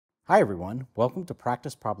Hi everyone, welcome to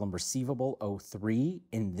practice problem receivable 03.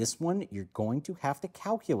 In this one, you're going to have to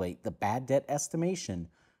calculate the bad debt estimation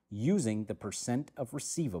using the percent of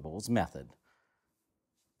receivables method.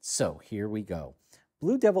 So here we go.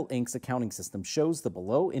 Blue Devil Inc.'s accounting system shows the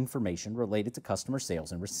below information related to customer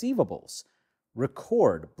sales and receivables.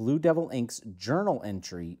 Record Blue Devil Inc.'s journal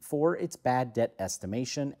entry for its bad debt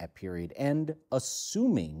estimation at period end,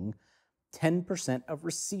 assuming 10% of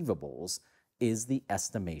receivables is the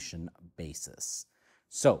estimation basis.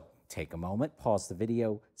 So take a moment, pause the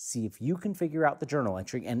video, see if you can figure out the journal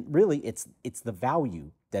entry, and really it's the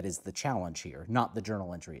value that is the challenge here, not the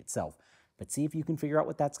journal entry itself. But see if you can figure out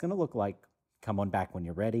what that's going to look like. Come on back when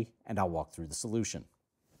you're ready, and I'll walk through the solution.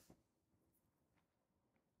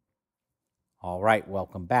 All right,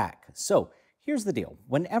 welcome back. So here's the deal.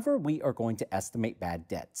 Whenever we are going to estimate bad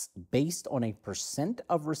debts based on a percent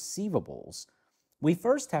of receivables, we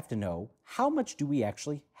first have to know how much do we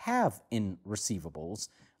actually have in receivables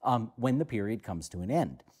when the period comes to an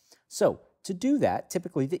end. So to do that,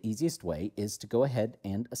 typically the easiest way is to go ahead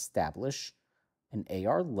and establish an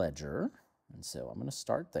AR ledger. And so I'm going to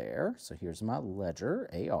start there. So here's my ledger,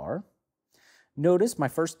 AR. Notice my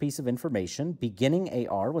first piece of information, beginning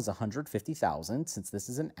AR was $150,000. Since this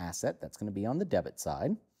is an asset, that's going to be on the debit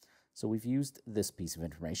side. So we've used this piece of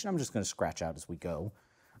information. I'm just going to scratch out as we go.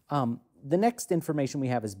 The next information we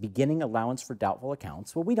have is beginning allowance for doubtful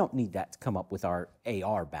accounts. Well, we don't need that to come up with our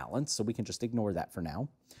AR balance, so we can just ignore that for now.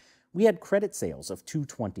 We had credit sales of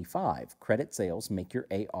 $225. Credit sales make your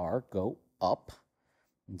AR go up,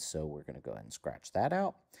 and so we're going to go ahead and scratch that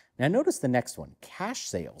out. Now notice the next one, cash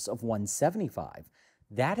sales of $175.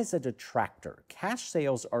 That is a detractor. Cash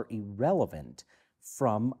sales are irrelevant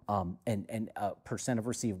from a percent of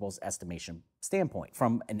receivables estimation standpoint,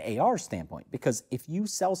 from an AR standpoint, because if you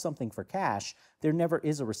sell something for cash, there never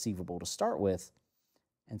is a receivable to start with,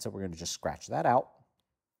 and so we're going to just scratch that out.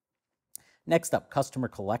 Next up, customer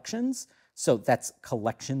collections. So that's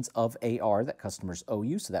collections of AR that customers owe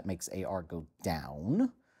you, so that makes AR go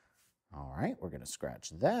down. All right, we're going to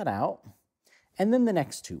scratch that out. And then the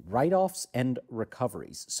next two, write-offs and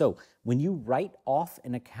recoveries. So when you write off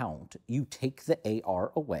an account, you take the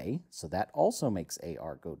AR away, so that also makes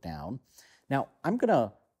AR go down. Now, I'm going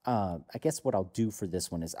to, I guess what I'll do for this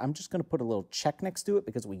one is I'm just going to put a little check next to it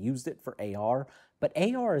because we used it for AR, but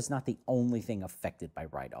AR is not the only thing affected by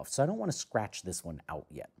write-off, so I don't want to scratch this one out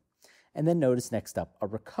yet. And then notice next up, a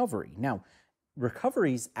recovery. Now,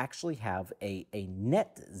 recoveries actually have a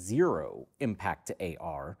net zero impact to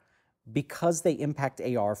AR, because they impact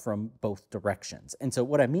AR from both directions. And so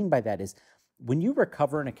what I mean by that is when you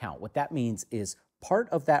recover an account, what that means is part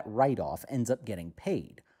of that write-off ends up getting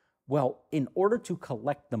paid. Well, in order to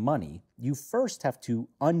collect the money, you first have to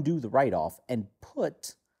undo the write-off and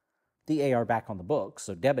put the AR back on the books,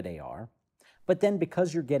 so debit AR. But then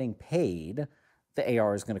because you're getting paid, the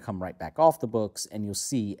AR is going to come right back off the books, and you'll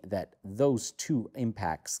see that those two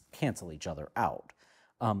impacts cancel each other out.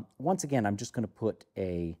 Once again, I'm just going to put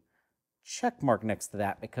a check mark next to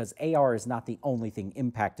that because AR is not the only thing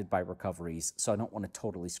impacted by recoveries, so I don't want to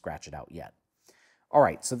totally scratch it out yet. All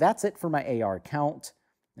right, so that's it for my AR account.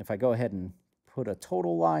 If I go ahead and put a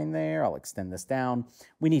total line there, I'll extend this down.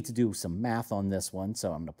 We need to do some math on this one,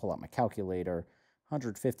 so I'm going to pull out my calculator.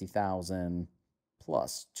 150,000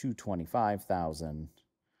 plus 225,000,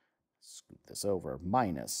 scoot this over,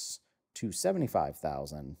 minus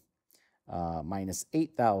 275,000. Minus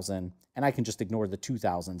 8,000, and I can just ignore the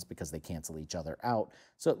 2,000s because they cancel each other out.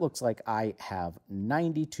 So it looks like I have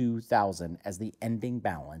 92,000 as the ending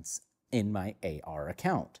balance in my AR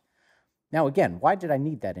account. Now again, why did I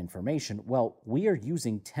need that information? Well, we are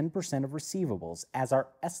using 10% of receivables as our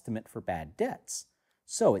estimate for bad debts.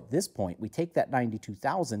 So at this point, we take that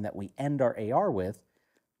 92,000 that we end our AR with,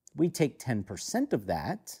 we take 10% of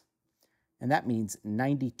that, and that means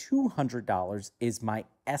 $9,200 is my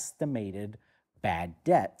estimated bad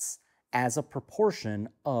debts as a proportion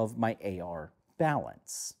of my AR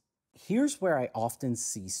balance. Here's where I often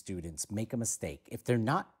see students make a mistake if they're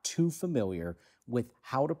not too familiar with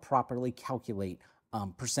how to properly calculate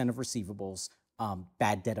percent of receivables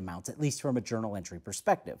bad debt amounts, at least from a journal entry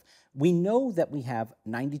perspective. We know that we have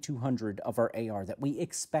 9,200 of our AR that we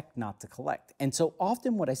expect not to collect. And so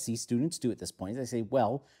often what I see students do at this point is they say,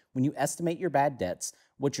 well, when you estimate your bad debts,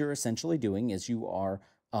 what you're essentially doing is you are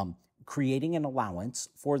creating an allowance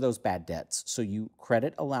for those bad debts. So you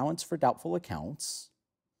credit allowance for doubtful accounts,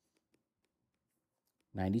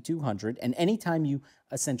 9,200, and anytime you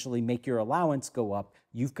essentially make your allowance go up,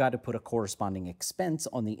 you've got to put a corresponding expense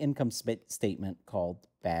on the income statement called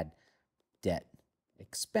bad debt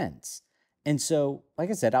expense. And so, like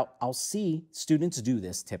I said, I'll see students do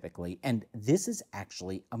this typically, and this is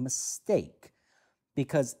actually a mistake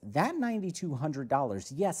because that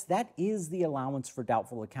 $9,200, yes, that is the allowance for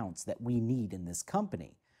doubtful accounts that we need in this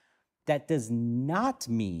company. That does not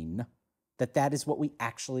mean that that is what we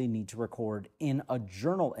actually need to record in a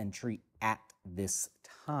journal entry at this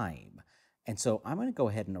time. And so I'm going to go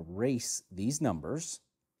ahead and erase these numbers.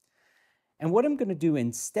 And what I'm going to do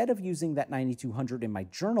instead of using that 9,200 in my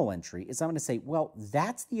journal entry is I'm going to say, well,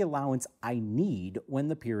 that's the allowance I need when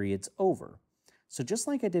the period's over. So just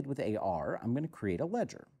like I did with AR, I'm going to create a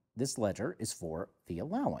ledger. This ledger is for the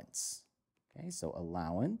allowance. Okay, so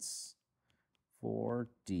allowance for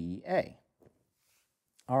DA.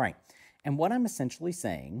 All right, and what I'm essentially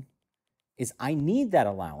saying is I need that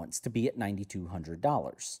allowance to be at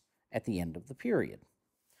 $9,200 at the end of the period.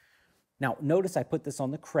 Now, notice I put this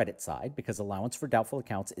on the credit side because allowance for doubtful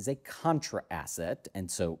accounts is a contra asset,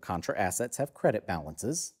 and so contra assets have credit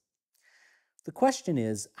balances. The question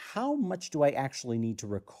is, how much do I actually need to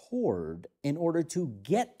record in order to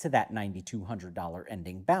get to that $9,200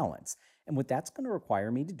 ending balance? And what that's going to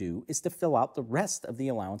require me to do is to fill out the rest of the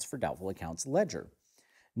allowance for doubtful accounts ledger.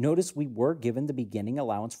 Notice we were given the beginning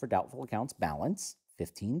allowance for doubtful accounts balance,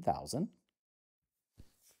 $15,000.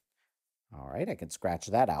 All right, I can scratch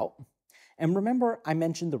that out. And remember, I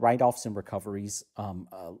mentioned the write-offs and recoveries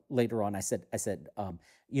later on. I said,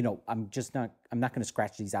 you know, I'm not going to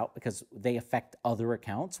scratch these out because they affect other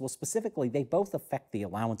accounts. Well, specifically, they both affect the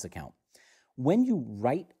allowance account. When you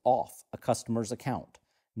write off a customer's account,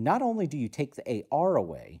 not only do you take the AR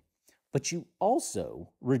away, but you also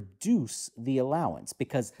reduce the allowance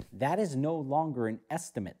because that is no longer an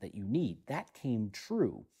estimate that you need. That came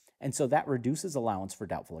true. And so that reduces allowance for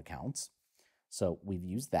doubtful accounts. So we've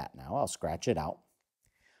used that now. I'll scratch it out.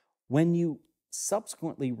 When you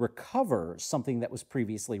subsequently recover something that was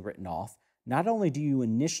previously written off, not only do you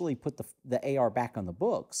initially put the AR back on the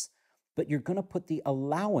books, but you're going to put the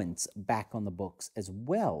allowance back on the books as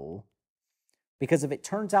well. Because if it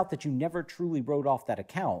turns out that you never truly wrote off that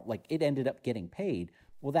account, like it ended up getting paid,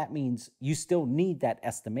 well, that means you still need that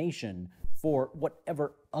estimation for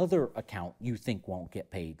whatever other account you think won't get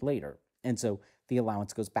paid later. And so the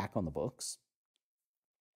allowance goes back on the books.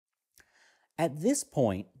 At this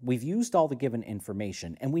point, we've used all the given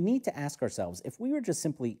information, and we need to ask ourselves, if we were just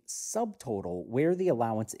simply subtotal where the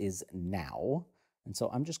allowance is now, and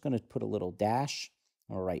so I'm just going to put a little dash,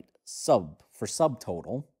 all right, sub for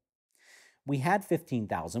subtotal. We had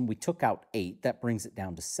 15,000, we took out 8, that brings it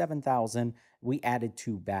down to 7,000. We added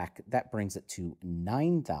 2 back, that brings it to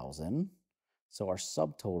 9,000. So our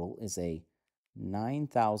subtotal is a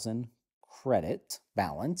 9,000 credit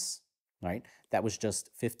balance, right? That was just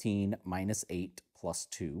 15 minus 8 plus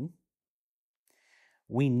 2.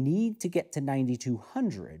 We need to get to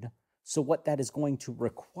 9,200, so what that is going to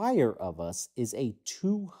require of us is a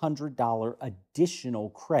 $200 additional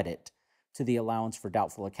credit to the allowance for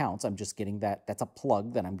doubtful accounts. I'm just getting that. That's a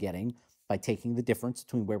plug that I'm getting by taking the difference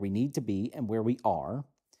between where we need to be and where we are.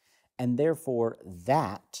 And therefore,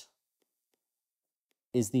 that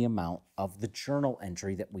is the amount of the journal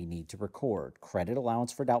entry that we need to record. Credit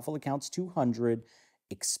allowance for doubtful accounts, 200.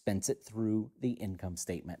 Expense it through the income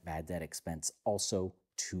statement. Bad debt expense, also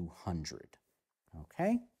 200.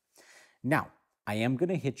 Okay? Now, I am going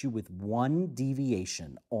to hit you with one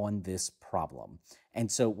deviation on this problem.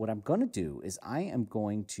 And so what I'm going to do is I am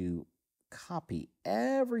going to copy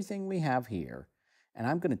everything we have here, and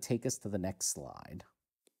I'm going to take us to the next slide.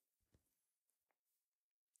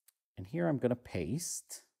 And here I'm going to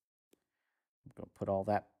paste. I'm going to put all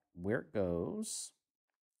that where it goes.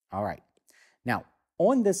 All right. Now,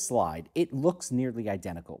 on this slide, it looks nearly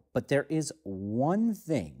identical, but there is one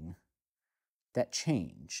thing that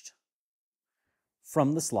changed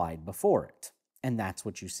from the slide before it. And that's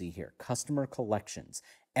what you see here, customer collections.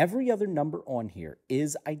 Every other number on here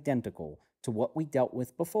is identical to what we dealt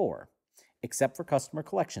with before, except for customer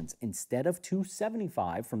collections. Instead of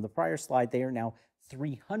 275 from the prior slide, they are now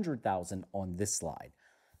 300,000 on this slide.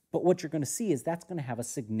 But what you're going to see is that's going to have a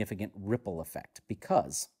significant ripple effect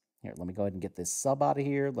because, here, let me go ahead and get this sub out of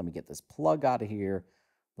here. Let me get this plug out of here.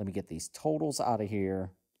 Let me get these totals out of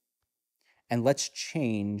here. And let's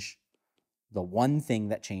change the one thing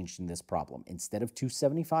that changed in this problem. Instead of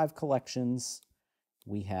 275 collections,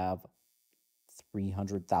 we have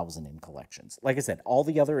 300,000 in collections. Like I said, all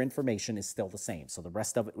the other information is still the same, so the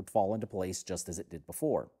rest of it would fall into place just as it did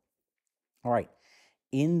before. All right,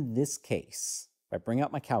 in this case, if I bring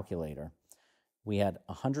out my calculator, we had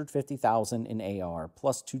 150,000 in AR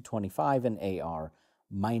plus 225 in AR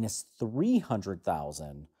minus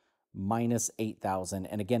 300,000 minus 8,000.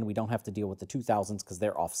 And again, we don't have to deal with the 2,000s because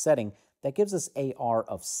they're offsetting. That gives us AR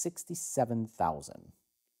of 67,000.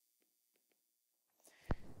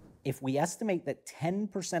 If we estimate that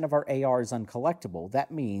 10% of our AR is uncollectible,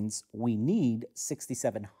 that means we need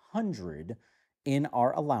 6,700 in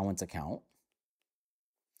our allowance account.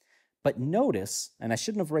 But notice, and I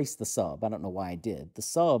shouldn't have erased the sub, I don't know why I did. The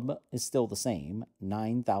sub is still the same,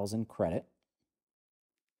 9,000 credit.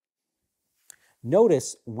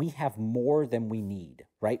 Notice we have more than we need,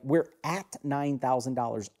 right? We're at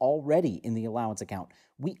 $9,000 already in the allowance account.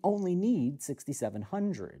 We only need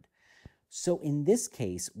 6,700. So in this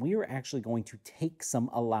case, we are actually going to take some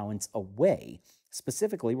allowance away.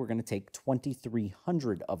 Specifically, we're going to take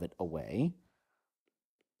 2,300 of it away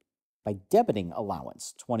by debiting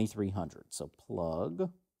allowance, 2,300. So plug.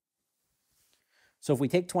 So if we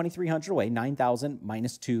take 2,300 away, 9,000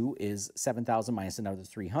 minus 2 is 7,000 minus another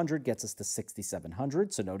 300 gets us to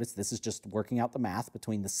 6,700. So notice this is just working out the math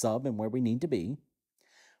between the sub and where we need to be.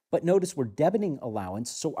 But notice we're debiting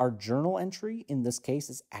allowance, so our journal entry in this case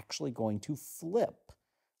is actually going to flip.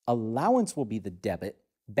 Allowance will be the debit,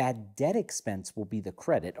 bad debt expense will be the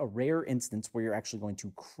credit, a rare instance where you're actually going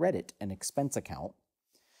to credit an expense account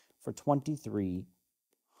for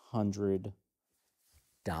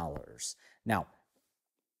 $2,300. Now,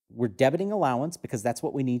 we're debiting allowance because that's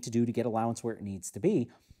what we need to do to get allowance where it needs to be.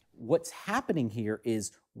 What's happening here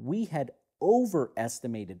is we had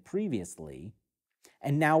overestimated previously,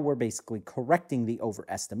 and now we're basically correcting the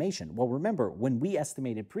overestimation. Well, remember, when we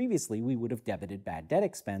estimated previously, we would have debited bad debt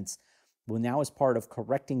expense. Well, now as part of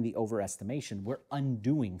correcting the overestimation, we're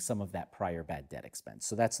undoing some of that prior bad debt expense.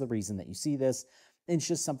 So that's the reason that you see this. It's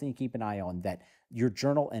just something to keep an eye on, that your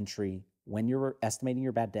journal entry, when you're estimating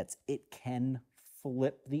your bad debts, it can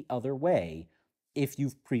flip the other way if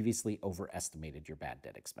you've previously overestimated your bad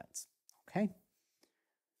debt expense. Okay?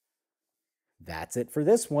 That's it for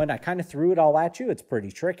this one. I kind of threw it all at you. It's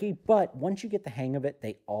pretty tricky, but once you get the hang of it,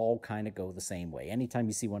 they all kind of go the same way. Anytime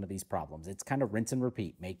you see one of these problems, it's kind of rinse and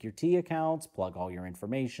repeat. Make your T accounts, plug all your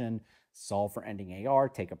information, solve for ending AR,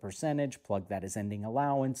 take a percentage, plug that as ending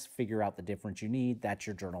allowance, figure out the difference you need. That's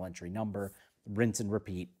your journal entry number. Rinse and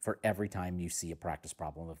repeat for every time you see a practice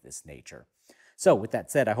problem of this nature. So with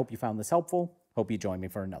that said, I hope you found this helpful. Hope you join me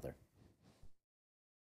for another.